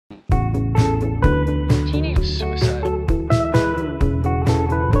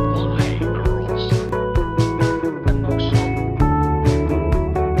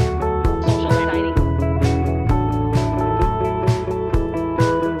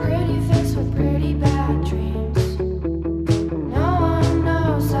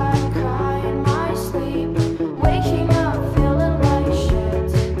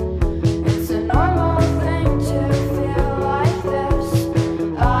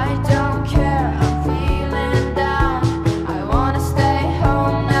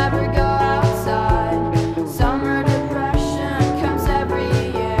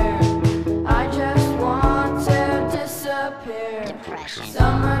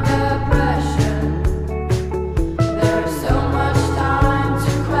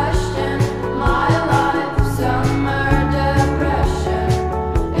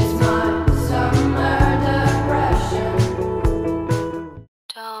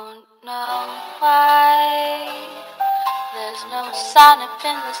Don't know why there's no sun up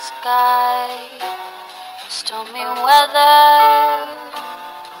in the sky. Stormy weather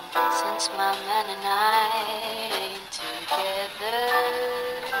since my man and I ain't together.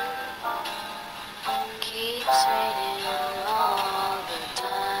 Keeps raining all the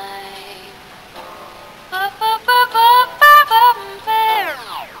time.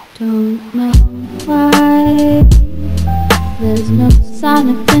 Don't know why there's no sun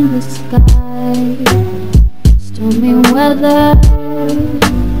up in the sky. Stormy weather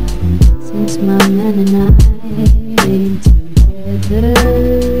since my man and I ain't together.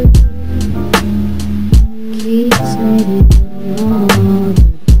 Keeps raining all the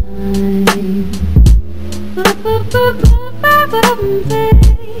time.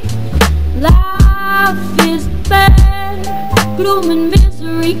 Life is bad, gloom and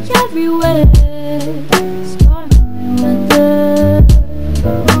misery everywhere. Stormy weather,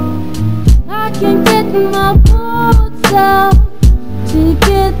 I can't get my thoughts out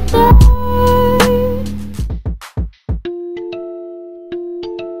together.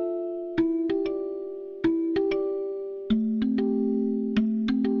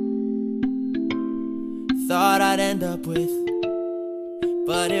 Thought I'd end up with,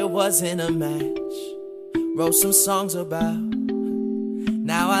 but it wasn't a match. Wrote some songs about,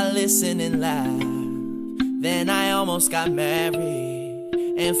 now I listen and laugh. Then I almost got married,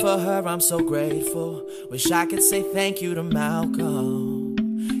 and for her I'm so grateful. Wish I could say thank you to Malcolm,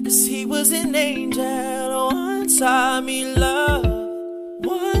 'cause he was an angel. One taught me love,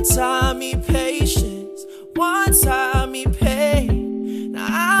 one taught me patience, one taught me pain. Now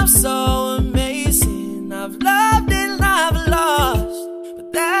I'm so amazing. I've loved and I've lost,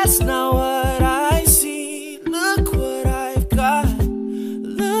 but that's not what I see. Look what I've got,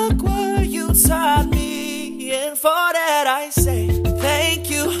 look what you taught me, and for that I say thank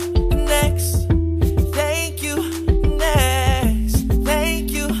you. Next, thank you. Next, thank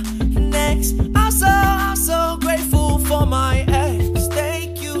you. Next, I'm so grateful for my ex.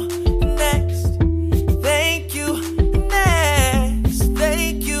 Thank you. Next, thank you. Next,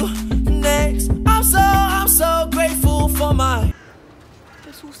 thank you. Next, I'm so grateful for my.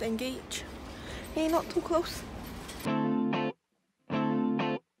 Guess who's engaged? Hey, not too close.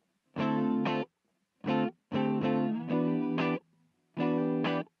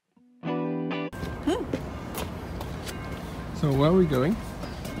 So where are we going?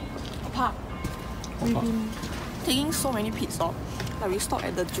 Park. We've been taking so many pit stops. Like we stopped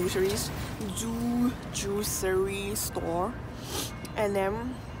at the juicery store, and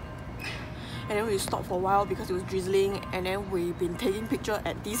then we stopped for a while because it was drizzling, and then we've been taking pictures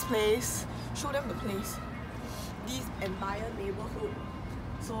at this place. Show them the place. This entire neighborhood.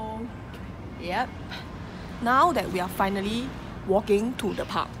 So, yep. Now that we are finally walking to the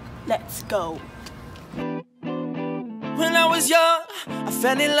park, let's go. When I was young, I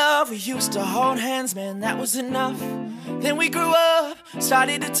fell in love. We used to hold hands, man, that was enough. Then we grew up,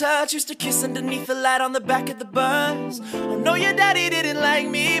 started to touch, used to kiss underneath the light on the back of the bus. Oh no, your daddy didn't like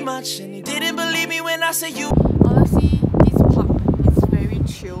me much, and he didn't believe me when I said you. Honestly, this park is very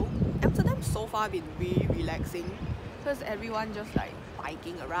chill. Amsterdam so far been really relaxing, because everyone just like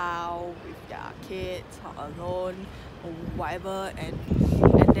biking around with their kids or alone or whatever, and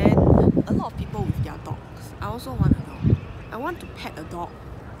then a lot of people with their dogs. I also want a dog. I want to pet a dog.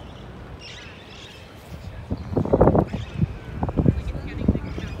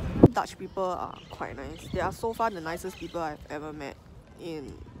 Dutch people are quite nice. They are so far the nicest people I've ever met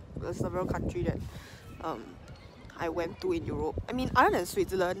in the several countries that I went to in Europe. I mean, other than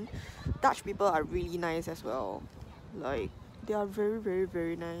Switzerland, Dutch people are really nice as well. Like, they are very, very,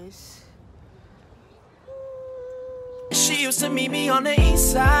 very nice. She used to meet me on the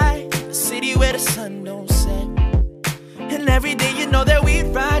east side, the city where the sun don't set. And every day you know that we'd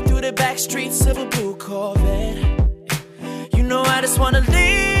ride through the back streets of a blue Corvette. You know I just wanna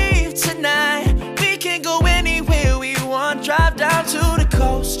leave tonight. We can go anywhere we want. Drive down to the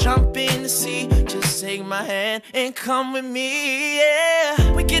coast, jump in the sea. Just take my hand and come with me,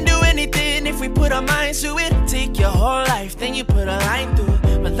 yeah. We can do anything if we put our minds to it. Take your whole life, then you put a line through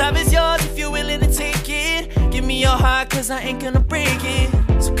it. My love is yours if you're willing to take it. Give me your heart, 'cause I ain't gonna break it.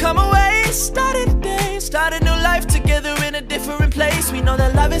 So come away, start a day, start a new life together in a different place. We know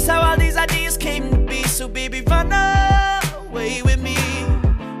that love is how all these ideas came to be. So baby, run away with me.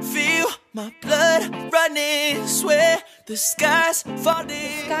 Feel my blood running, swear the sky's falling.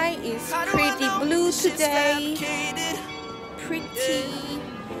 The sky is pretty blue today. Pretty.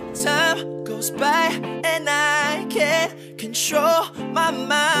 Time goes by and I can't control my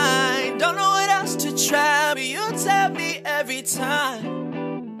mind. Don't know what else to try, but you tell me every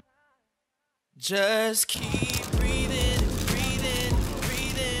time. Just keep breathing, breathing,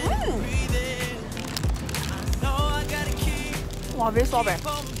 breathing, breathing. I know I gotta keep 哇，very soft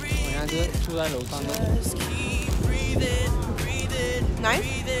on breathing. 我现在是住在楼上的。 Just keep breathing, breathing, Nice.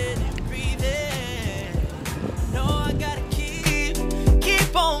 breathing, breathing. No, I gotta keep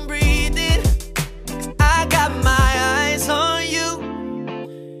on breathing. I got my eyes on you.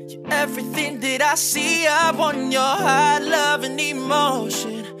 You're everything that I see. I want your heart, love, and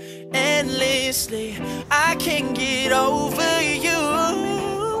emotion. Endlessly, I can't get over you.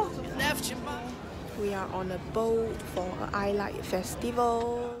 Left your mark. We are on a boat for an alllll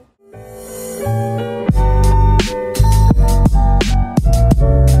festival.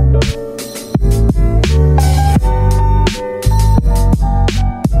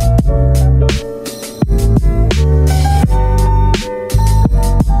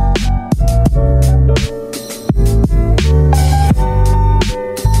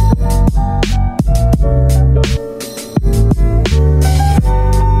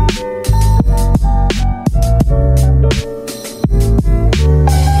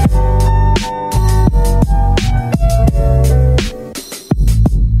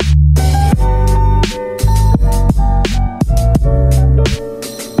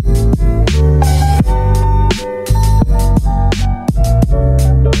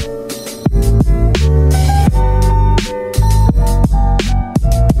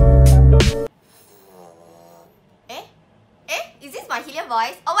 Is this my helium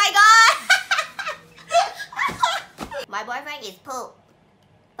voice? Oh my god! My boyfriend is poop,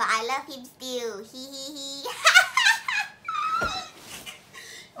 but I love him still. He.